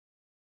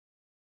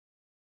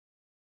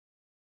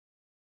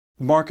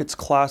markets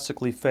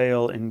classically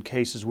fail in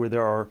cases where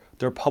there are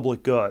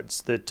public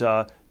goods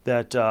that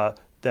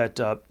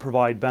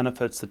provide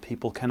benefits that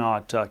people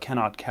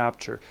cannot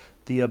capture.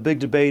 The big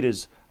debate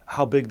is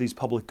how big these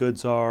public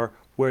goods are,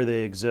 where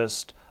they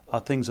exist,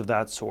 things of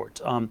that sort.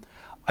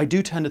 I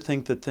do tend to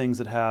think that things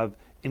that have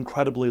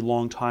incredibly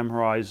long time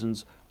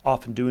horizons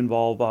often do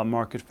involve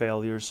market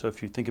failures. So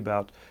if you think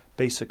about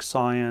basic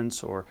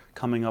science or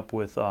coming up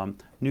with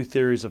new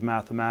theories of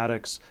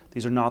mathematics,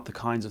 these are not the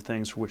kinds of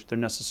things for which there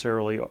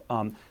necessarily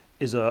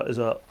is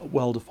a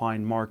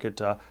well-defined market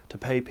to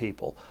pay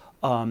people.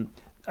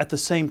 At the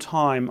same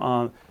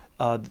time,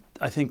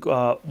 I think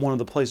one of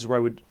the places where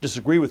I would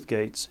disagree with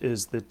Gates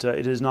is that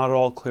it is not at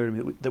all clear to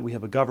me that we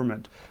have a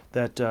government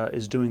that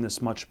is doing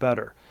this much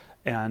better.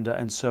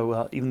 And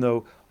so even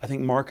though I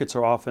think markets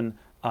are often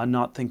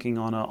not thinking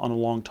on a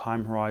long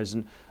time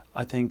horizon,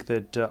 I think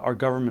that our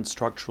government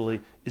structurally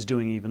is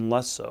doing even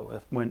less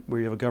so. Where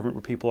you have a government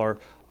where people are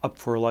up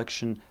for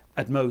election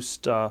at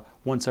most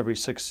once every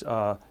 6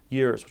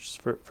 years, which is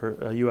for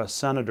a U.S.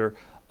 senator,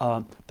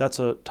 that's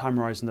a time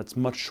horizon that's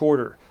much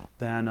shorter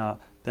than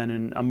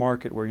in a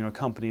market where a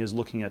company is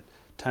looking at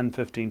 10,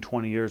 15,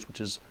 20 years, which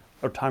is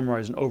a time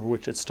horizon over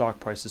which its stock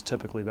price is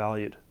typically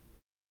valued.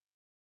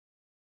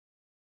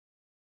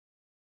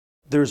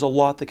 There's a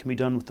lot that can be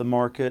done with the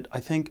market.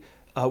 I think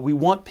we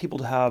want people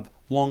to have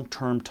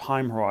long-term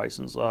time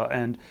horizons,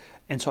 and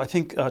so I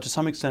think to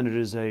some extent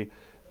there's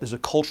a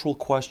cultural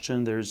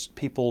question.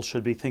 People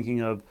should be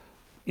thinking of,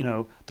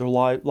 their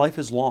life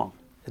is long.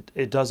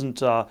 It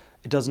doesn't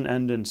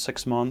end in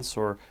 6 months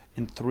or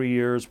in 3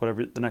 years,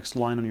 whatever the next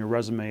line on your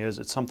resume is.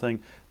 It's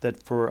something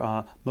that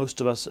for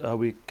most of us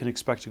we can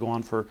expect to go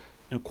on for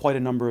quite a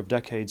number of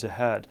decades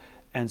ahead.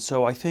 And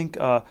so I think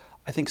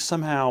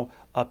somehow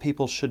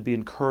people should be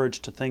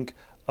encouraged to think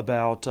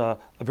about a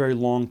very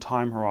long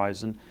time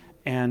horizon,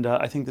 and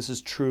I think this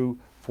is true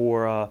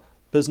for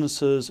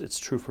businesses, it's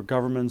true for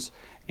governments,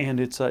 and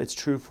it's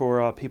true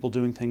for people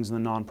doing things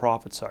in the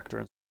nonprofit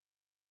sector.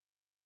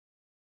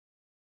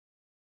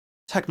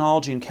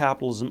 Technology and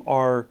capitalism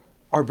are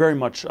very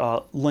much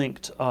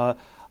linked. I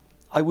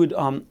would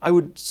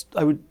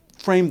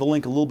frame the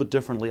link a little bit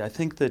differently. I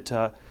think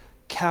that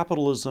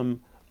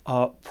capitalism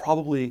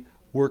probably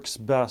works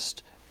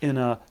best in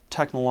a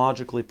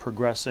technologically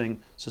progressing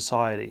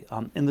society.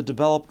 In the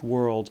developed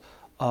world,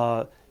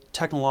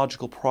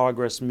 technological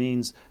progress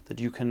means that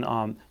you can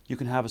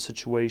have a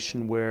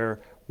situation where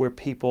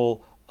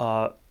people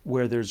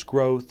where there's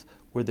growth,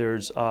 where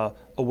there's a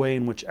way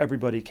in which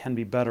everybody can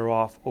be better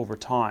off over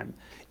time.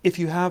 If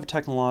you have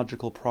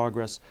technological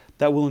progress,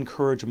 that will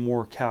encourage a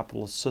more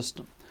capitalist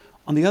system.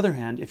 On the other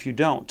hand, if you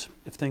don't,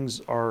 if things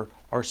are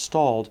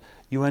stalled,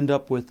 you end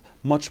up with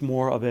much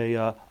more of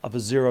a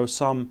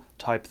zero-sum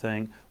type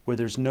thing where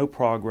there's no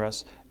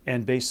progress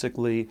and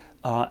basically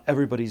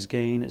everybody's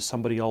gain is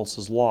somebody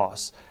else's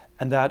loss.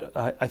 And that,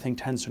 I think,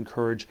 tends to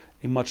encourage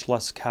a much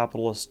less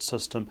capitalist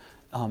system,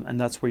 and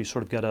that's where you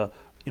sort of get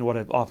what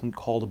I've often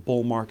called a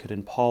bull market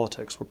in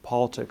politics, where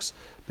politics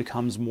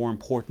becomes more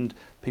important.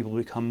 People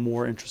become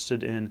more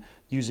interested in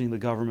using the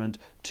government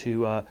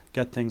to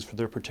get things for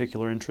their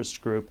particular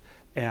interest group,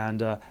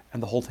 and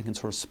the whole thing can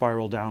sort of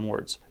spiral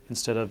downwards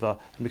instead of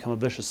and become a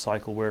vicious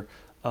cycle where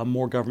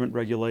more government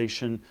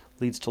regulation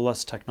leads to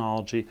less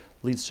technology,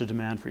 leads to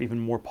demand for even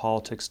more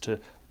politics to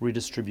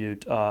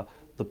redistribute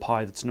the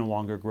pie that's no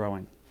longer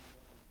growing.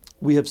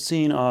 We have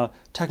seen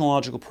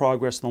technological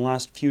progress in the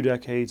last few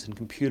decades in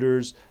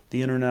computers,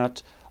 the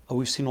internet.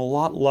 We've seen a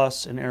lot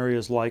less in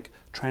areas like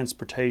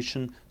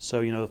transportation.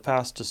 So, the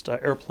fastest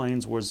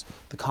airplanes was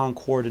the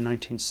Concorde in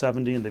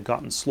 1970, and they've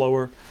gotten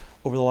slower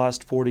over the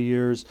last 40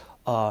 years.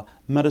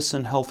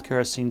 Medicine, healthcare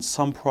has seen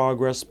some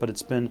progress, but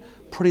it's been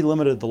pretty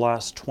limited the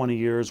last 20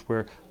 years,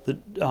 where the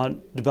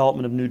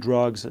development of new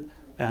drugs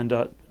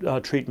and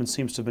treatment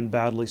seems to have been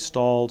badly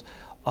stalled.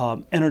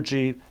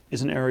 Energy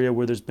is an area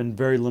where there's been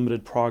very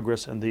limited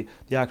progress, and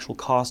the actual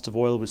cost of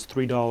oil was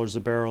 $3 a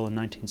barrel in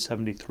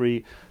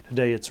 1973.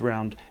 Today it's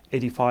around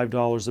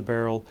 $85 a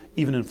barrel.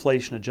 Even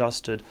inflation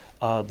adjusted,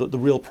 the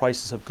real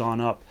prices have gone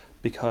up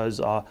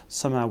because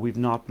somehow we've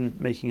not been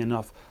making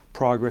enough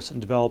progress in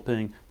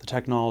developing the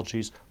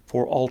technologies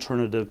for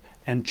alternative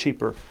and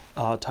cheaper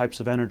types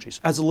of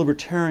energies. As a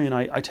libertarian,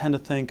 I tend to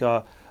think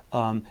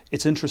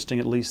it's interesting,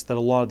 at least, that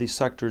a lot of these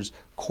sectors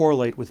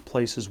correlate with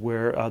places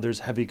where there's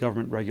heavy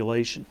government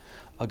regulation.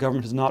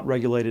 Government has not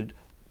regulated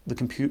the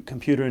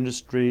computer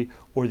industry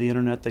or the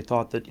internet. They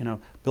thought that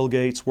Bill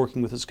Gates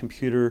working with his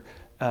computer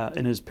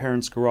in his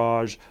parents'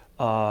 garage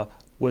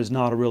was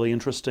not a really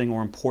interesting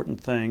or important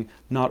thing,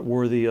 not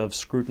worthy of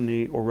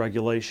scrutiny or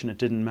regulation. It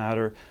didn't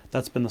matter.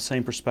 That's been the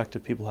same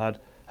perspective people have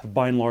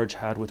by and large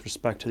had with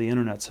respect to the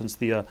internet since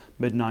the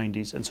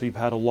mid-90s, and so you've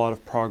had a lot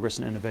of progress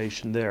and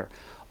innovation there.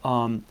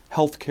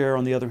 Healthcare,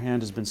 on the other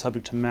hand, has been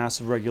subject to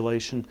massive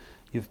regulation.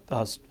 You've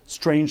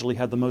strangely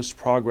had the most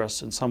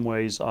progress in some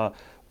ways,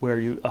 where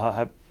you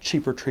have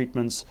cheaper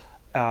treatments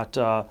at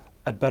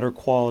better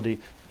quality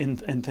in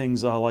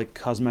things like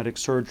cosmetic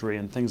surgery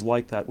and things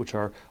like that, which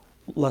are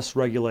less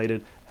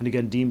regulated, and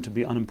again deemed to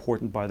be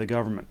unimportant by the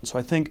government. So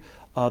I think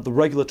the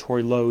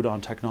regulatory load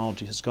on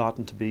technology has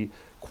gotten to be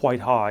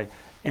quite high,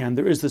 and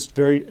there is this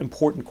very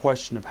important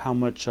question of how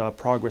much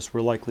progress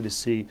we're likely to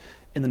see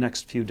in the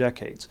next few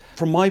decades.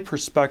 From my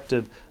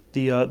perspective,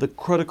 the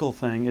critical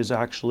thing is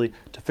actually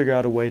to figure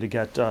out a way to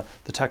get the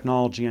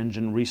technology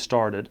engine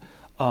restarted.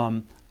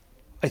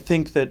 I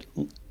think that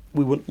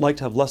we would like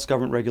to have less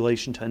government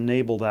regulation to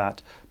enable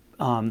that,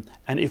 and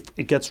if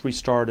it gets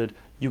restarted,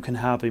 you can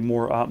have a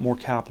more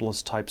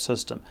capitalist type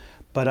system.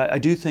 But I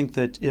do think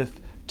that if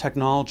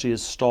technology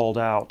is stalled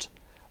out,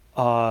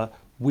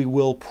 we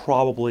will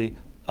probably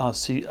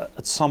see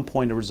at some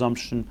point a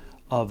resumption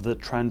of the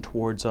trend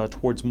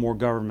towards more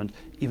government,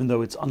 even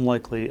though it's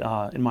unlikely,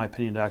 in my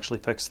opinion, to actually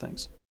fix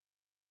things.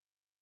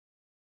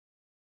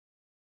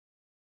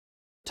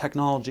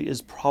 Technology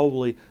is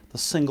probably the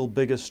single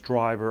biggest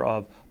driver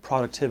of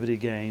productivity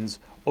gains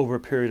over a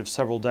period of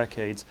several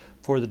decades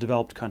for the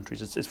developed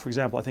countries. It's, for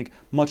example, I think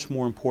much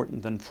more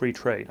important than free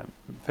trade. I'm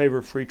in favor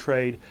of free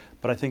trade,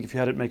 but I think if you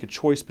had to make a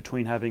choice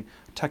between having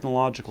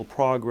technological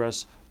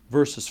progress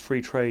versus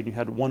free trade, and you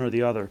had one or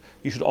the other,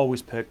 you should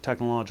always pick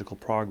technological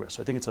progress.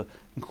 So I think it's an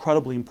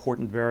incredibly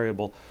important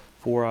variable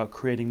for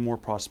creating more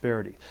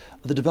prosperity.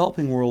 The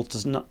developing world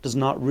does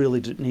not really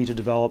need to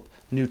develop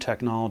new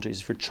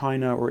technologies. For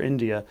China or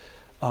India,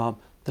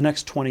 the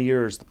next 20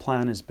 years, the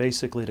plan is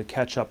basically to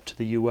catch up to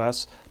the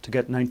U.S., to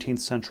get 19th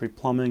century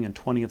plumbing and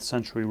 20th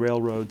century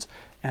railroads,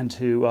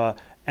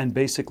 and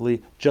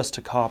basically just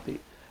to copy.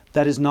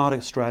 That is not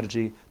a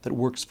strategy that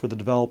works for the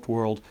developed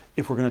world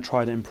if we're going to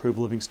try to improve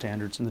living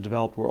standards in the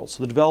developed world.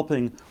 So the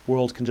developing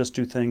world can just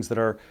do things that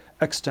are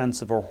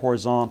extensive or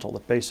horizontal,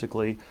 that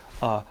basically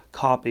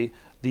copy.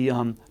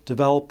 The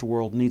developed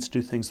world needs to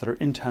do things that are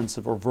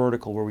intensive or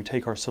vertical, where we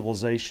take our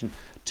civilization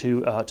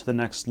to the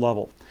next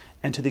level.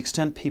 And to the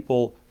extent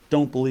people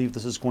don't believe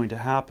this is going to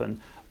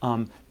happen,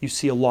 you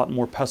see a lot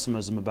more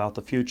pessimism about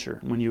the future.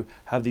 When you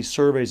have these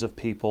surveys of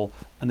people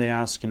and they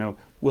ask,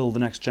 will the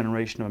next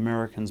generation of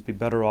Americans be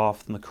better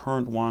off than the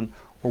current one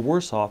or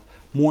worse off,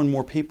 more and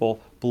more people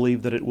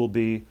believe that it will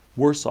be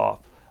worse off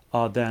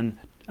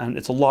and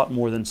it's a lot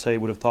more than, say,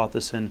 would have thought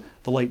this in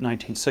the late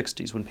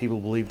 1960s, when people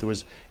believed there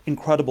was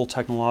incredible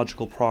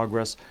technological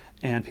progress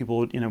and people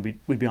would,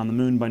 we'd be on the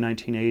moon by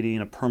 1980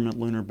 in a permanent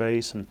lunar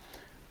base, and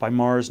by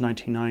Mars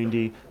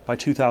 1990, by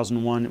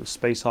 2001 it was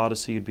Space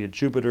Odyssey, you'd be at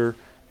Jupiter,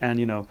 and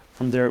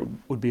from there it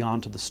would be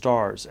on to the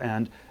stars,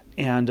 and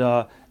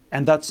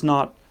that's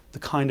not the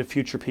kind of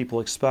future people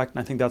expect, and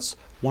I think that's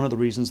one of the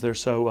reasons they're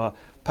so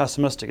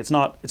pessimistic. It's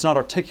not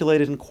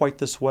articulated in quite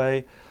this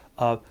way,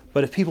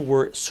 but if people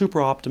were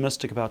super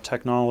optimistic about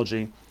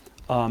technology,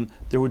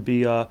 there would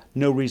be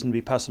no reason to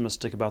be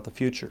pessimistic about the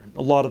future.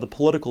 A lot of the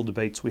political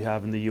debates we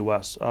have in the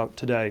U.S.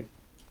 Today,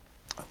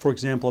 for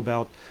example,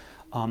 about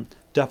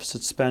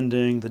deficit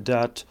spending, the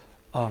debt,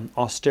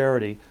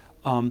 austerity,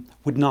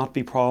 would not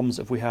be problems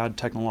if we had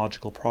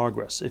technological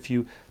progress. If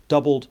you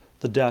doubled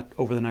the debt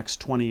over the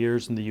next 20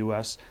 years in the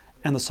U.S.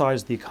 and the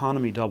size of the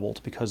economy doubled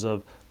because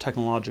of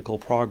technological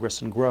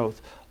progress and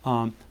growth,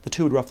 the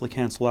two would roughly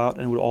cancel out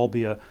and it would all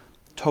be a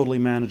totally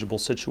manageable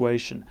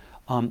situation.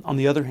 On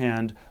the other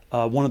hand,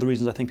 one of the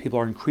reasons I think people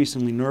are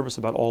increasingly nervous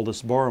about all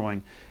this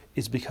borrowing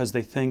is because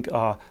they think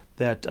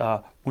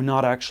that we're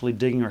not actually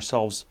digging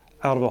ourselves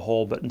out of a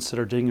hole, but instead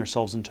are digging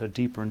ourselves into a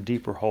deeper and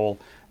deeper hole,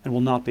 and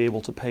will not be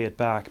able to pay it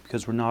back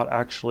because we're not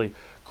actually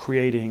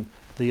creating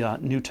the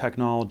new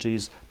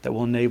technologies that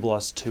will enable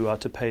us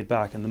to pay it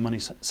back, and the money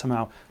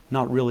somehow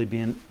not really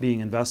being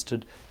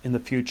invested in the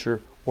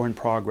future or in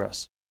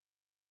progress.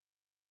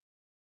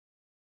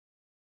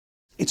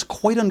 It's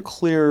quite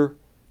unclear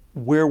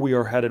where we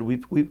are headed.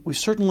 We've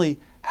certainly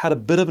had a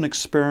bit of an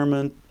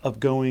experiment of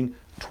going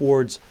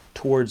towards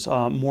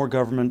more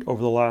government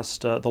over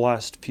the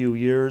last few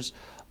years.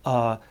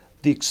 The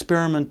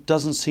experiment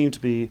doesn't seem to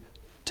be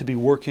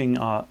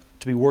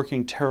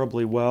working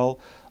terribly well.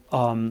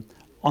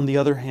 On the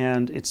other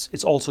hand,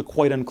 it's also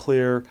quite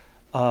unclear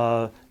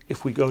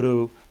if we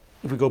go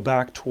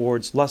back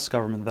towards less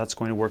government, that's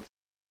going to work.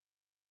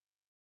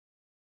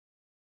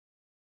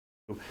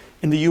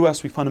 In the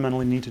U.S., we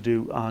fundamentally need to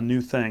do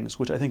new things,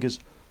 which I think is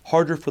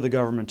harder for the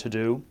government to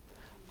do.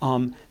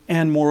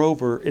 And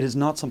moreover, it is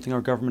not something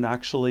our government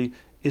actually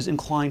is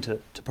inclined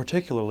to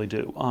particularly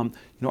do.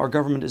 Our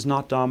government is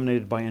not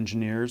dominated by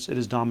engineers, it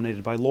is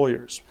dominated by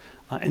lawyers.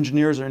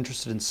 Engineers are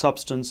interested in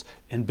substance,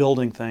 in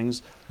building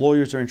things.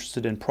 Lawyers are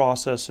interested in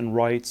process and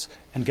rights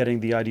and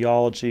getting the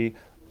ideology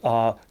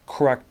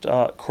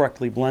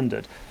correctly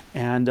blended.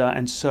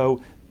 And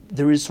so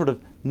there is sort of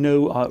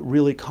no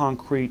really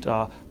concrete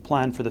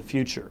plan for the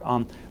future.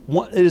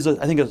 It is,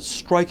 I think, a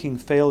striking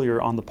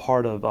failure on the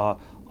part of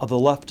the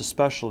left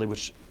especially,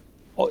 which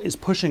is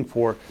pushing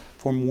for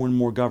more and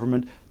more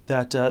government,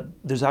 that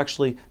there's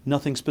actually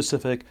nothing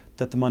specific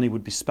that the money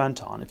would be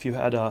spent on. If you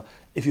had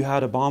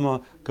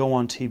Obama go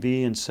on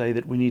TV and say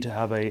that we need to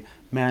have a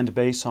manned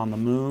base on the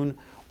moon,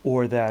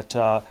 or that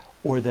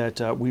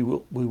we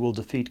will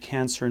defeat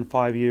cancer in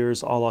 5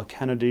 years, a la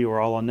Kennedy or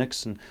a la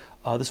Nixon,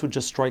 this would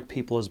just strike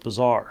people as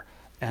bizarre.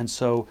 And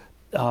so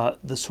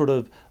the sort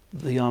of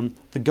the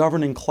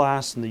governing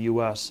class in the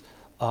U.S.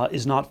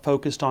 Is not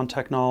focused on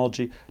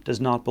technology,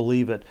 does not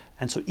believe it.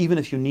 And so even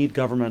if you need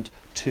government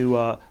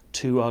to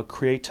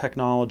create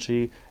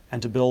technology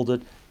and to build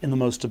it in the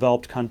most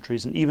developed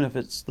countries, and even if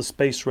it's the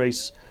space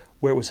race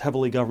where it was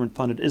heavily government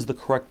funded is the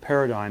correct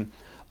paradigm,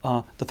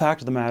 the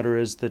fact of the matter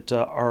is that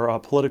our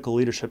political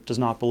leadership does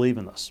not believe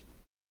in this.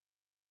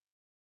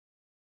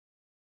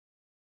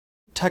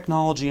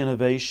 Technology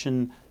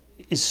innovation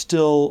is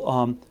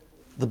still,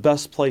 the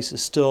best place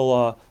is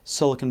still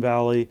Silicon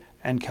Valley,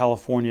 and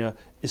California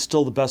is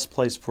still the best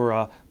place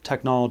for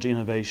technology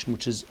innovation,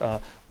 which is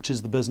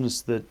the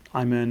business that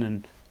I'm in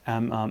and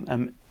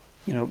am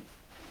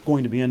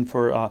going to be in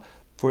for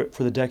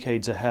the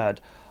decades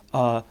ahead.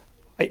 The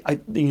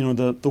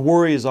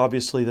worry is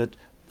obviously that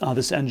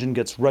this engine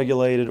gets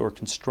regulated or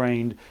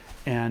constrained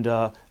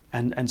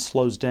and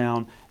slows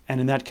down, and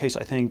in that case,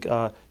 I think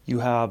you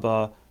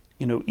have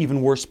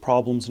even worse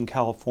problems in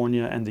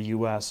California and the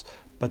U.S.,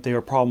 but they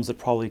are problems that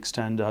probably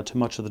extend to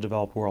much of the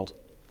developed world.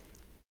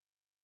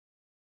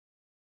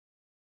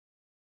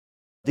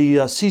 The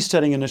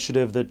seasteading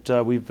initiative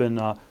that we've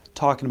been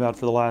talking about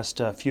for the last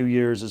few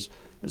years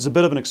is a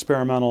bit of an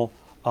experimental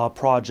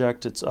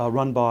project. It's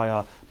run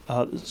by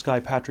this guy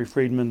Patrick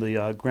Friedman,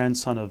 the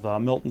grandson of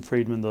Milton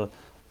Friedman,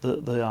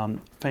 the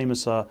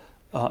famous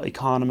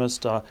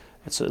economist.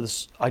 It's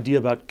this idea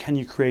about can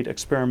you create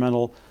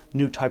experimental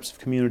new types of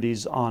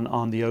communities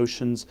on the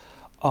oceans.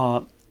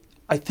 I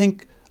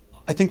think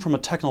from a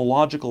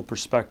technological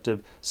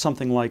perspective,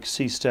 something like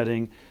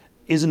seasteading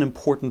is an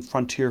important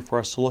frontier for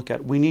us to look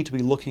at. We need to be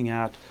looking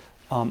at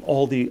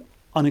all the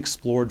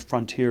unexplored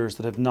frontiers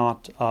that have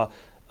not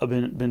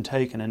been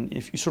taken. And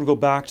if you sort of go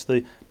back to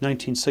the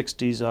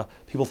 1960s,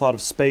 people thought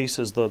of space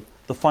as the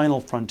final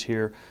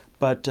frontier,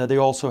 but they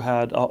also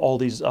had all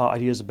these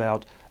ideas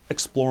about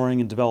exploring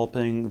and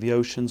developing the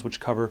oceans, which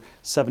cover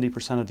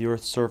 70% of the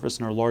Earth's surface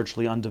and are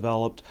largely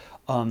undeveloped.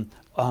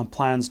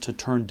 Plans to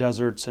turn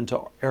deserts into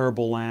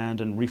arable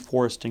land and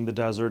reforesting the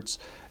deserts,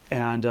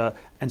 and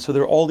so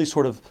there are all these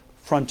sort of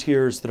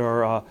frontiers that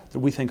are that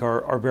we think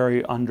are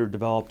very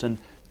underdeveloped, and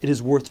it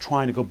is worth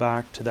trying to go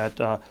back to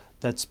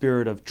that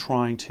spirit of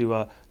trying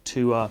to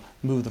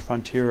move the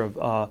frontier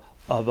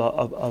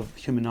of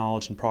human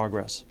knowledge and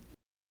progress.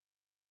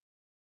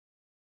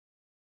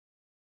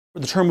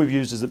 The term we've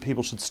used is that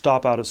people should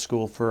stop out of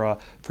school for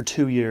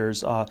 2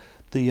 years.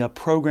 The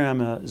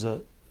program is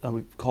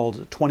we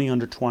called 20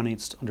 Under 20.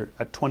 It's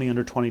at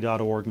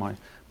 20under20.org. My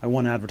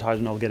one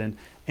advertisement I'll get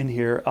in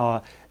here,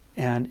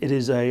 and it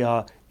is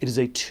a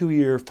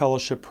 2-year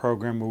fellowship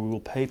program where we will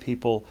pay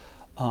people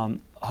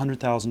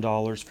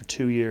 $100,000 for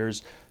 2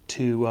 years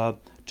to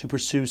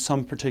pursue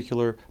some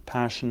particular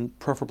passion,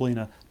 preferably in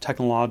a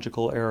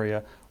technological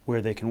area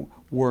where they can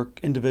work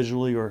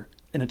individually or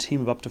in a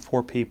team of up to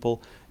 4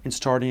 people in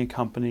starting a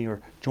company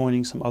or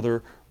joining some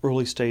other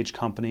early stage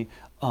company.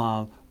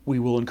 We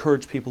will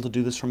encourage people to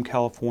do this from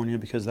California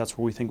because that's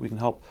where we think we can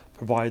help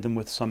provide them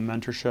with some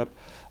mentorship.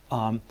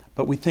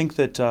 But we think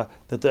that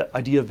the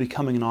idea of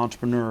becoming an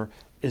entrepreneur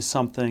is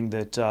something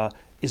that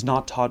is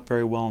not taught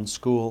very well in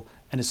school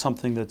and is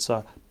something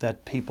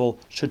that people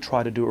should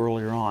try to do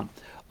earlier on.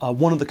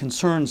 One of the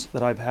concerns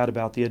that I've had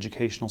about the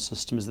educational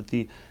system is that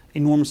the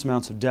enormous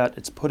amounts of debt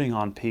it's putting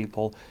on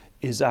people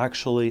is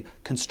actually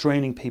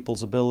constraining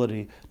people's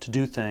ability to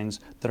do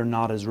things that are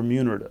not as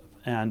remunerative.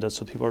 And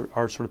so people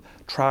are sort of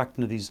tracked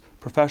into these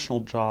professional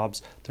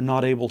jobs. They're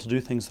not able to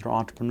do things that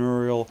are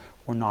entrepreneurial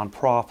or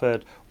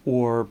nonprofit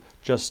or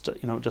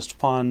just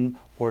fun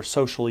or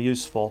socially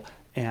useful,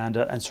 and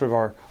sort of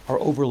are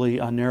overly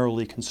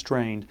narrowly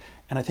constrained.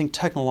 And I think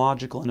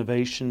technological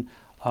innovation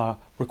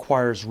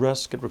requires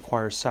risk, it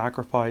requires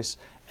sacrifice,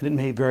 and it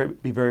may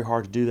be very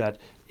hard to do that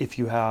if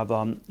you have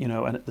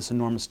this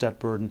enormous debt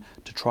burden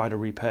to try to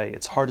repay.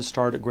 It's hard to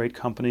start a great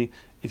company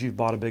if you've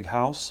bought a big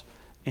house,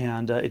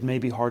 and it may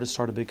be hard to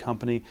start a big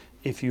company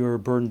if you're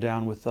burdened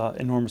down with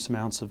enormous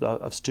amounts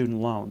of student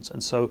loans.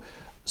 And so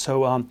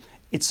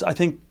I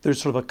think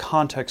there's sort of a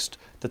context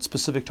that's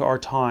specific to our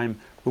time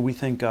where we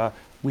think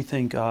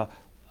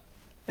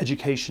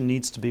education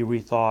needs to be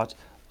rethought.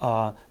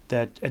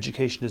 That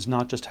education does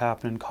not just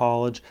happen in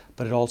college,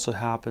 but it also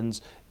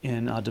happens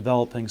in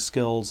developing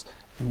skills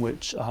in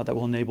which that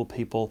will enable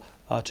people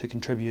to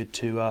contribute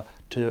to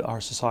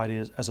our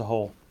society as a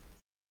whole.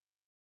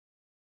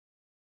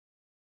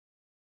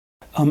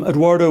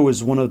 Eduardo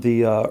was one of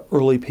the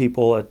early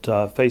people at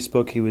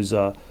Facebook.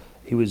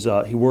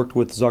 He worked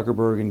with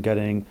Zuckerberg in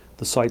getting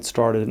the site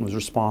started and was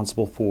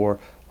responsible for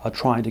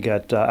trying to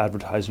get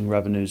advertising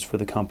revenues for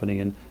the company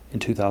in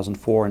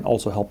 2004, and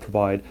also helped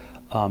provide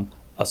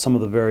some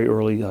of the very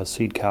early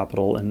seed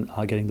capital in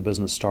getting the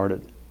business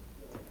started.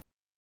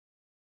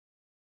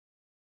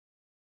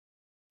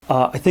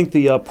 I think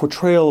the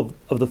portrayal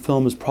of the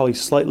film is probably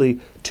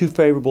slightly too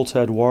favorable to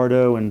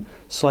Eduardo and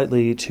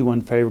slightly too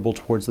unfavorable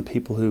towards the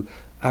people who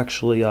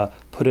actually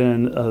put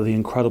in the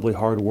incredibly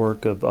hard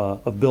work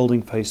of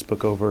building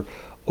Facebook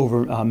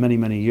over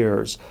many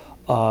years.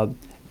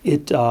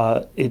 It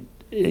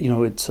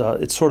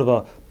it's sort of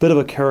a bit of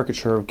a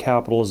caricature of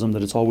capitalism,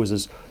 that it's always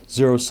this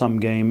zero-sum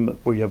game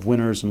where you have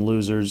winners and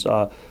losers.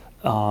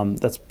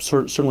 That's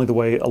certainly the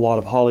way a lot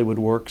of Hollywood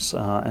works,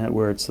 and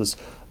where it's this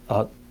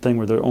thing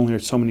where there only are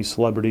so many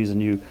celebrities,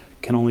 and you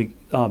can only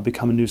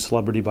become a new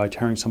celebrity by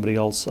tearing somebody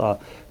else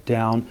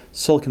down.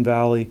 Silicon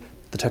Valley,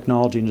 the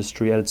technology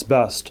industry at its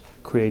best,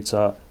 creates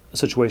a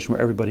situation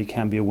where everybody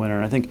can be a winner.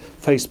 And I think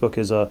Facebook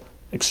is a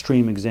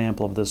extreme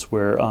example of this,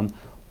 where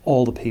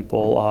all the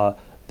people,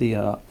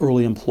 the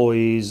early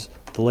employees,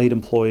 the late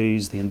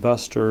employees, the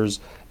investors,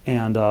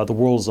 and the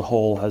world as a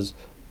whole has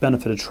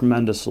benefited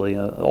tremendously.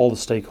 All the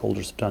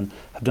stakeholders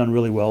have done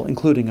really well,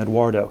 including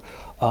Eduardo.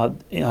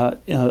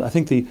 I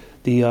think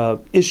the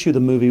issue the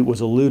movie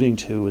was alluding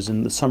to was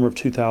in the summer of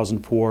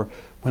 2004,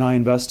 when I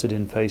invested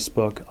in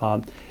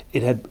Facebook.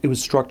 It was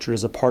structured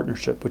as a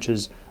partnership, which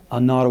is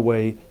not a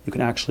way you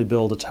can actually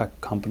build a tech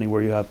company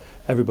where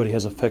everybody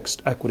has a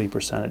fixed equity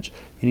percentage.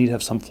 You need to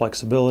have some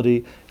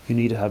flexibility. You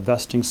need to have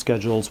vesting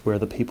schedules where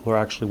the people who are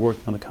actually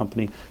working on the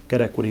company get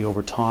equity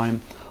over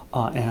time.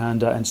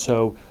 And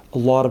so a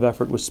lot of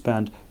effort was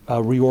spent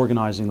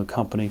reorganizing the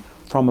company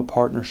from a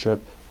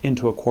partnership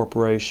into a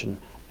corporation.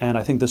 And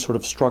I think this sort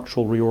of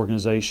structural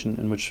reorganization,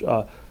 in which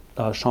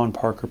Sean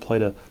Parker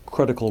played a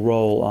critical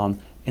role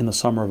in the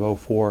summer of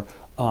 '04,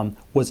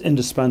 was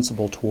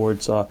indispensable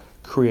towards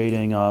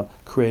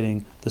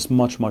creating this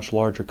much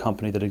larger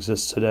company that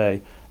exists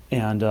today,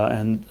 and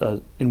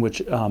in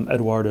which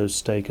Eduardo's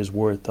stake is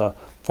worth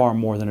far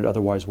more than it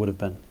otherwise would have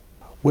been.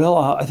 Well,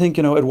 I think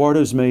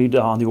Eduardo's made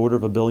on the order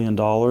of $1 billion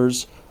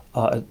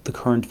at the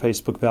current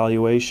Facebook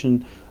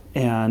valuation,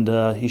 and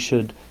he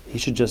should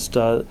just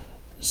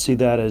see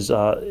that as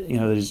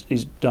that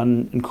he's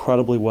done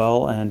incredibly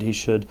well, and he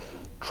should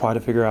try to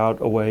figure out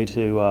a way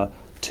to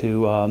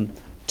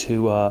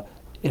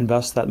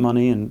invest that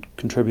money and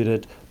contribute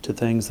it to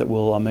things that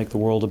will make the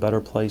world a better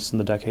place in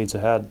the decades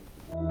ahead.